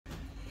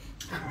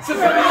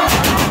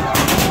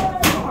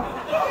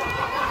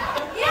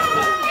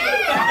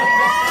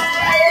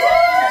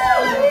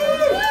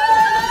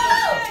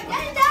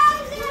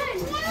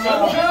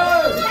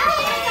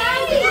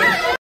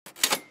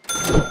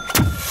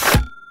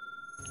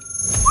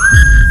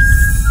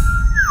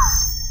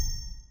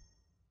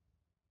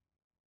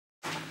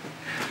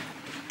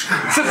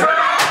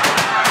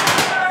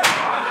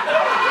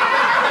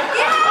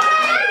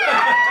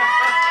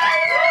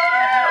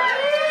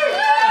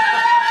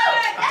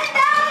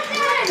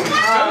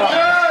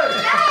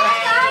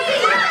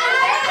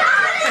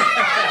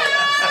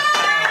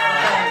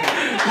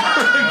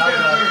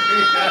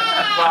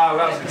Wow,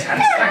 that was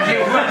intense. Thank you.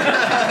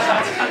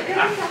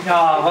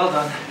 Oh, well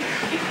done.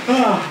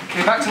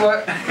 Okay, back to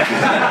work.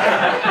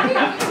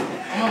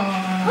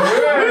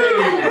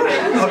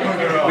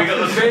 We got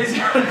the face. You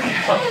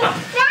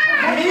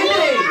did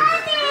it!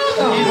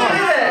 You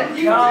did it!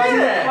 You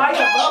did it!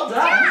 Well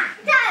done.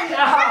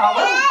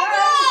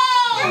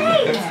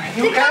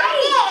 You okay?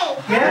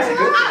 Yeah, it's a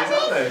good thing,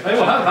 isn't it? They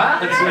will have that.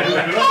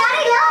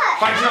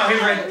 Thanks for not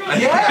hoovering.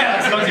 Yeah!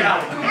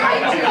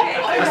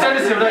 I started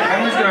to say, look,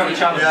 Henry's going to have a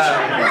challenge.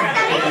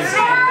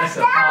 Oh,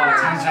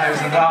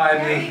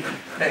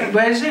 10,000.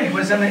 Where's he?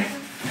 Where's Emily?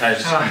 I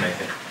just couldn't make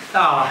it.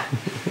 Oh,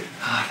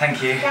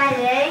 thank you.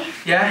 Daddy?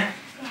 Yeah?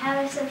 We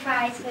have a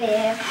surprise for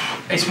you.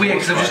 It's weird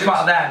because I've just come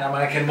out of there and I'm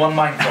like in one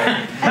mind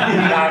frame.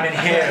 Now I'm in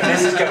here and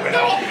this is going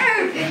on.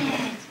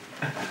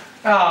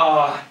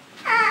 Oh.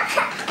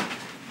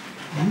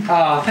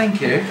 Oh,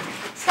 thank you.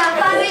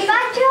 Safari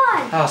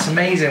Badron. Oh, it's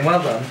amazing.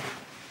 Well done.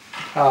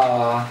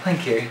 Oh,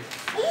 thank you.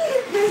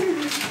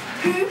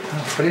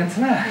 Oh, brilliant,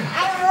 isn't it?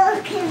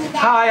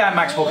 Hi, I'm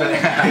Max Walker.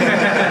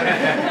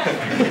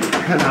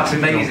 That's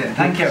amazing.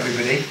 Thank you,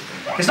 everybody.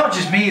 It's not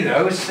just me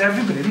though, it's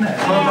everybody, isn't it?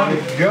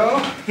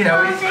 You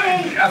know,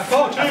 I've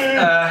thought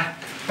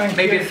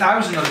maybe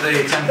 1,000 of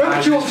the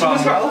 10,000 from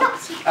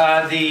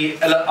the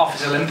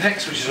Office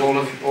Olympics, which is all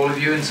of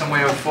you in some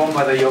way or form,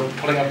 whether you're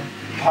pulling a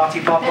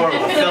party popper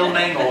or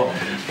filming or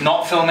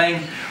not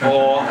filming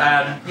or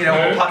you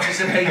know, or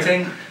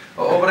participating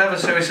or whatever.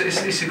 So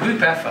it's a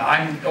group effort.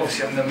 I'm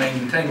the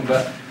main thing,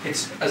 but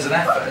it's as an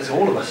effort as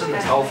all of us, isn't it?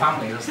 It's the whole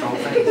family. That's the whole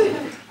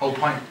thing. Whole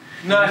point.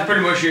 No, it's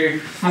pretty much you.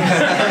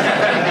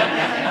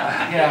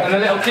 Yeah. And the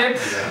little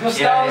kids, the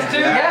stars too.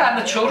 Yeah, and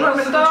the children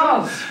with the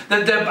stars.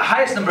 The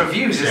highest number of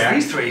views is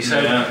these three, so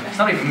it's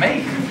not even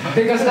me.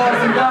 Bigger stars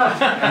than that.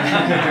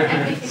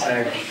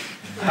 So,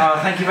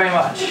 thank you very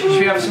much. Should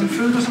we have some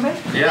food or something?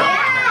 Yeah.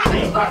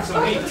 Back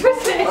some meat. At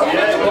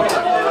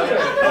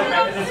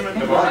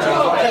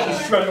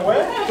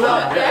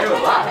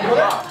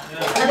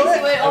least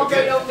you weren't all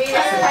going on me. I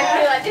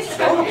feel like this is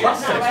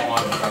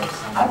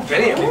I'm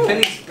brilliant.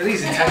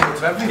 Billy's entitled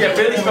to everything. Yeah,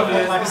 Billy's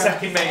probably like the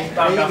second main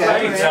backup.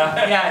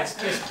 Yeah, it's a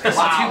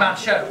two-man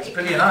show. It's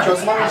Billy and I.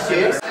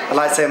 I'd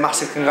like to say a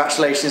massive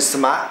congratulations to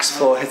Max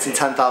for hitting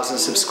 10,000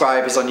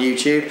 subscribers on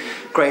YouTube.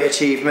 Great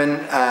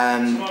achievement.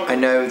 I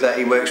know that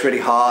he works really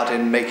hard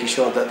in making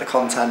sure that the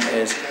content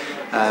is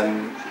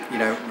you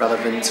know,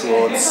 relevant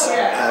towards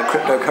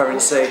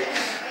cryptocurrency.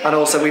 And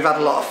also we've had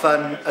a lot of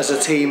fun as a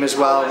team as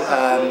well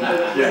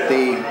with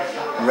the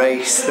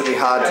race that we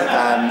had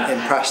in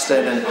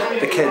Preston, and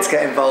the kids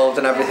get involved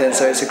and everything,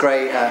 so it's a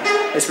great,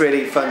 it's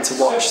really fun to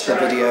watch the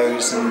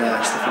videos and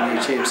stuff on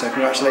YouTube. So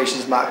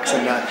congratulations Max,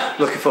 and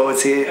looking forward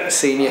to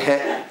seeing you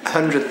hit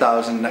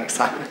 100,000 next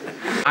time.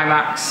 Hi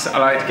Max, I'd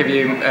like to give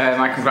you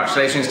my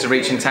congratulations to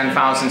reaching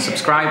 10,000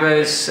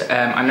 subscribers.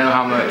 I know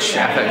how much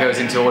effort goes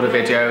into all the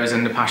videos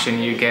and the passion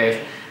you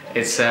give.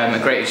 It's a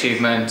great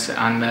achievement,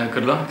 and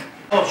good luck.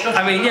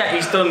 I mean, yeah,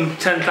 he's done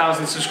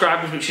 10,000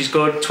 subscribers, which is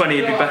good. 20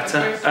 would be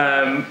better.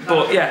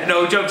 But yeah,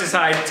 no, jokes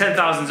aside,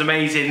 10,000 is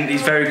amazing.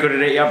 He's very good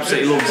at it. He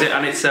absolutely loves it,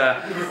 and it's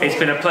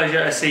been a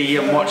pleasure to see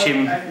and watch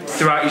him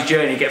throughout his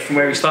journey, get from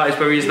where he started to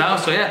where he is now.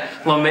 So yeah,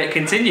 long may it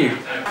continue.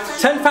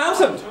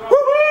 10,000.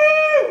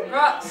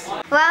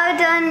 Well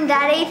done,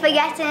 Daddy, for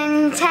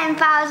getting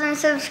 10,000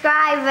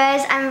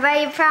 subscribers. I'm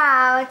very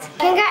proud.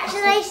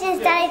 Congratulations,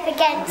 Daddy, for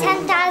getting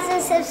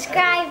 10,000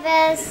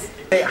 subscribers.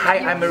 Hey, hi,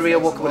 I'm Maria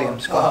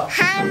Walker&Williams.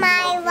 Hi,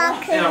 my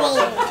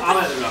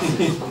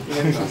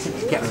Walker&Williams.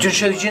 Yeah, do you want to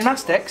show the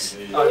gymnastics? Do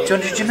you want to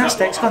do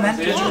gymnastics? Go on then,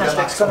 do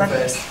gymnastics, go on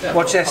then.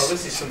 Watch this.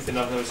 This is something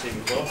I've never seen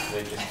before.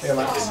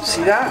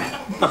 See that?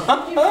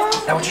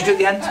 Now what you do at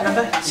the end,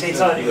 remember? Say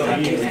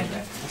thank you.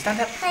 Stand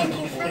up. Thank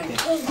you, thank you.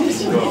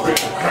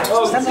 Stand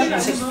up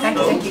and say thank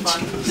you, thank you.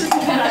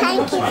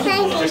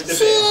 Thank you,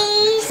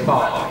 cheese.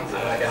 Bar,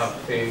 like you have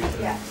food,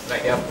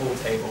 like you have pool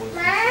tables.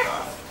 Ma,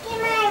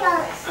 give my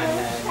box. And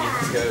then you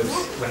can go,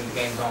 when the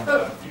game's on,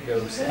 you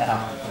go sit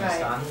down on the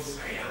stands.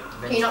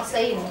 Can you not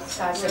stay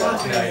inside? No,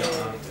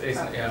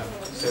 isn't, yeah.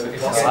 So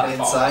it's What's that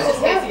inside?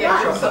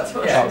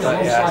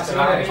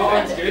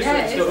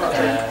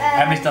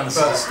 Emmy's done the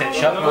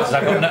stitch up because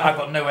I've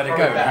got nowhere to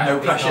go now. No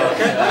pressure.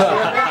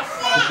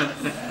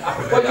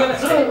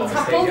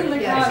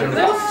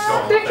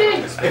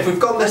 If we've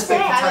got this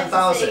big for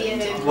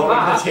 10,000, what are we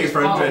going to do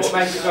for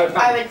 100?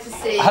 I went to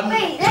see.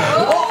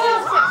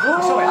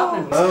 Sorry,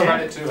 happening.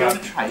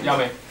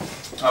 Yummy.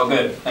 Oh,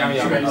 good. Thank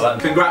you.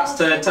 Congrats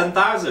to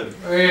 10,000.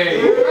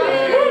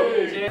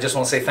 I just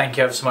want to say thank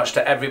you ever so much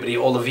to everybody,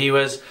 all the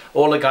viewers,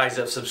 all the guys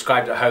that have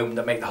subscribed at home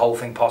that make the whole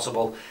thing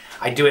possible.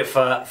 I do it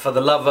for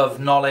the love of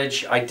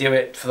knowledge, I do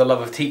it for the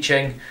love of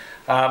teaching,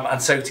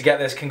 and so to get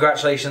this,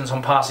 congratulations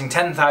on passing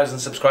 10,000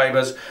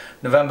 subscribers,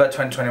 November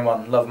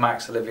 2021. Love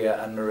Max,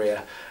 Olivia and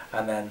Maria.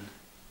 And then,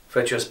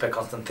 virtuous per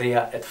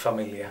constantia et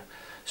familia.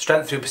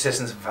 Strength through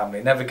persistence and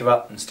family. Never give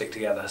up and stick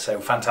together. So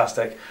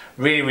fantastic.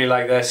 Really, really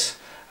like this.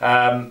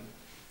 I'm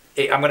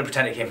going to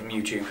pretend it came from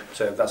YouTube,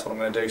 so that's what I'm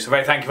going to do. So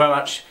thank you very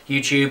much,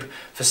 YouTube,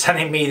 for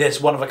sending me this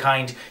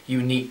one-of-a-kind,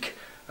 unique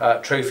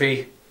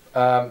trophy.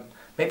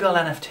 Maybe I'll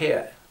NFT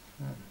it.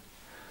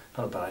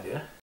 Not a bad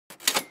idea.